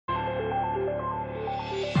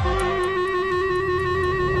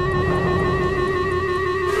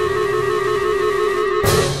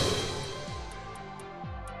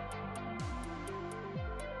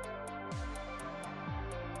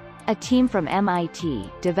A team from MIT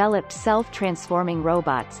developed self-transforming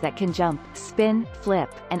robots that can jump, spin, flip,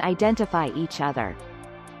 and identify each other.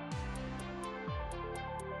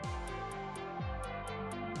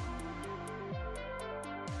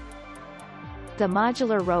 The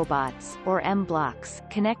modular robots, or M-blocks,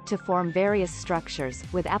 connect to form various structures,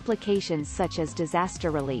 with applications such as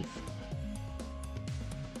disaster relief.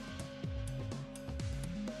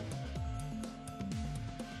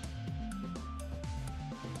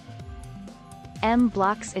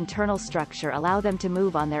 M-blocks' internal structure allow them to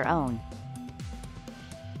move on their own.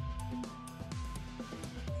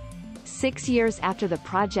 6 years after the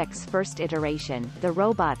project's first iteration, the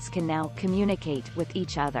robots can now communicate with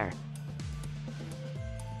each other.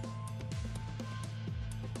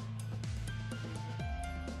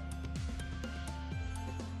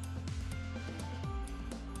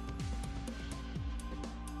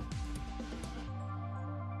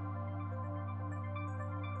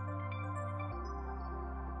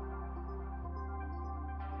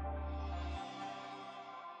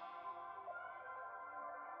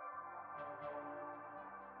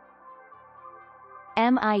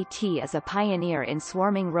 MIT is a pioneer in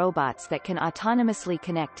swarming robots that can autonomously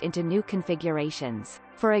connect into new configurations.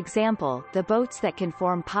 For example, the boats that can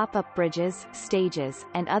form pop-up bridges, stages,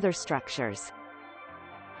 and other structures.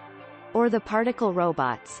 Or the particle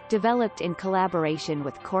robots, developed in collaboration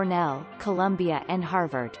with Cornell, Columbia, and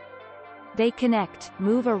Harvard. They connect,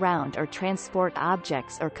 move around or transport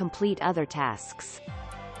objects or complete other tasks.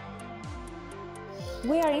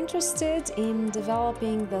 We are interested in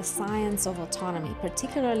developing the science of autonomy,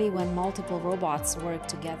 particularly when multiple robots work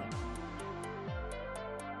together.